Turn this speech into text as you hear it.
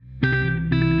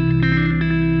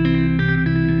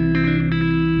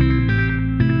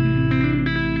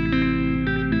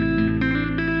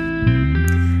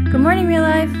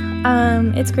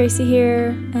It's Gracie here,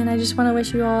 and I just want to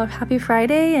wish you all a happy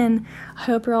Friday, and I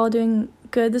hope you're all doing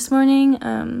good this morning.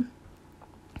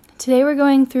 Today we're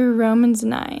going through Romans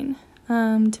 9.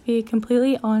 To be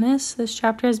completely honest, this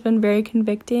chapter has been very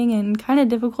convicting and kind of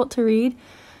difficult to read.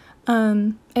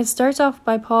 It starts off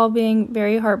by Paul being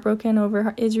very heartbroken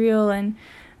over Israel and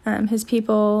his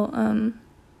people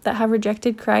that have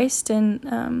rejected Christ,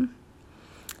 and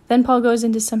then Paul goes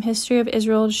into some history of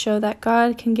Israel to show that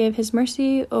God can give his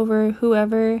mercy over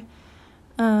whoever.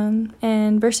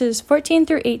 And verses 14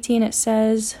 through 18, it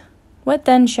says, "What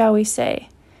then shall we say?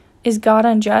 Is God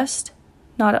unjust?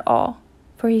 Not at all.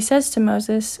 For he says to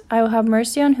Moses, I will have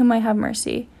mercy on whom I have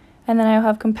mercy, and then I will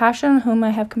have compassion on whom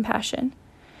I have compassion.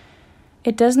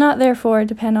 It does not therefore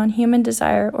depend on human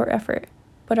desire or effort,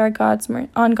 but on God's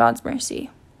mercy.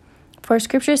 For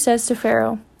Scripture says to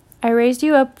Pharaoh, I raised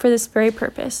you up for this very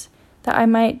purpose, that I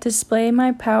might display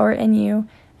my power in you,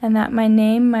 and that my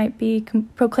name might be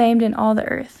proclaimed in all the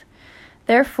earth.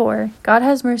 Therefore, God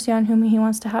has mercy on whom he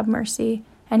wants to have mercy,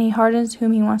 and he hardens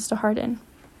whom he wants to harden."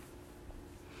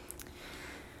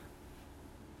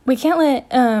 We can't let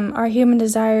our human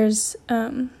desires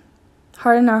harden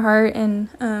our heart,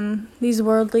 and these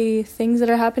worldly things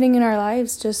that are happening in our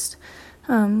lives,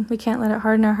 we can't let it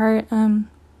harden our heart,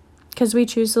 because we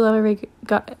choose to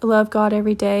love God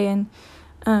every day,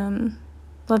 and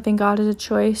loving God is a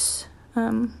choice,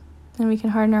 and we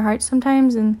can harden our hearts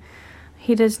sometimes, and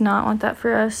he does not want that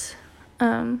for us.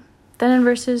 Then in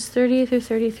verses 30 through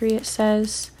 33 it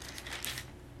says,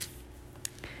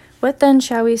 "What then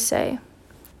shall we say?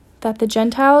 That the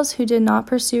Gentiles who did not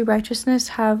pursue righteousness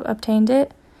have obtained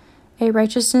it, a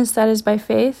righteousness that is by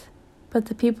faith, but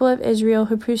the people of Israel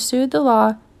who pursued the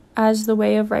law as the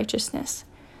way of righteousness,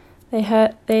 they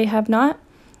have not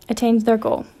attained their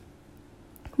goal.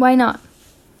 Why not?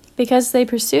 Because they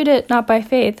pursued it not by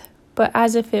faith, but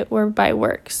as if it were by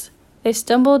works. They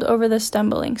stumbled over the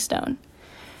stumbling stone.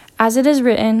 As it is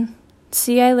written,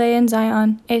 See, I lay in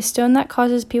Zion a stone that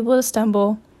causes people to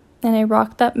stumble, and a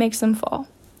rock that makes them fall.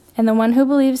 And the one who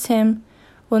believes him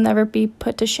will never be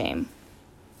put to shame."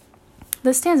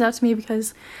 This stands out to me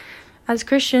because as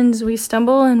Christians, we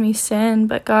stumble and we sin,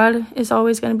 but God is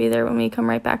always going to be there when we come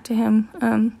right back to him.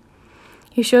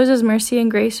 He shows his mercy and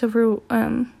grace over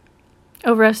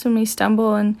us when we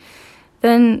stumble, and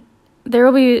then there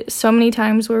will be so many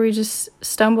times where we just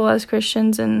stumble as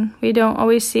Christians, and we don't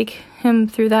always seek him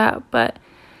through that, but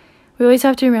we always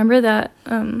have to remember that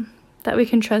that we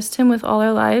can trust him with all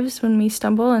our lives when we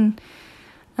stumble, and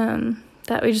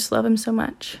that we just love him so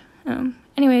much.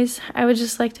 Anyways, I would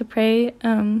just like to pray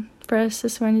for us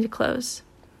this morning to close.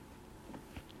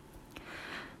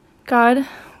 God,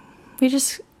 we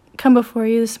just come before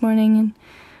you this morning and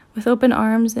with open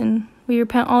arms, and we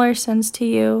repent all our sins to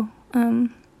you.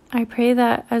 I pray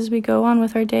that as we go on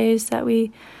with our days, that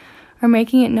we are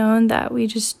making it known that we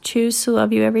just choose to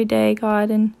love you every day, God,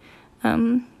 and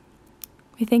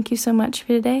we thank you so much for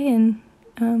today, and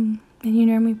in your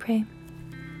name we pray.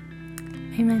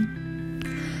 Amen.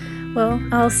 Well,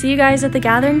 I'll see you guys at the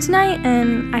gathering tonight,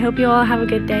 and I hope you all have a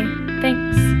good day.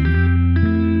 Thanks.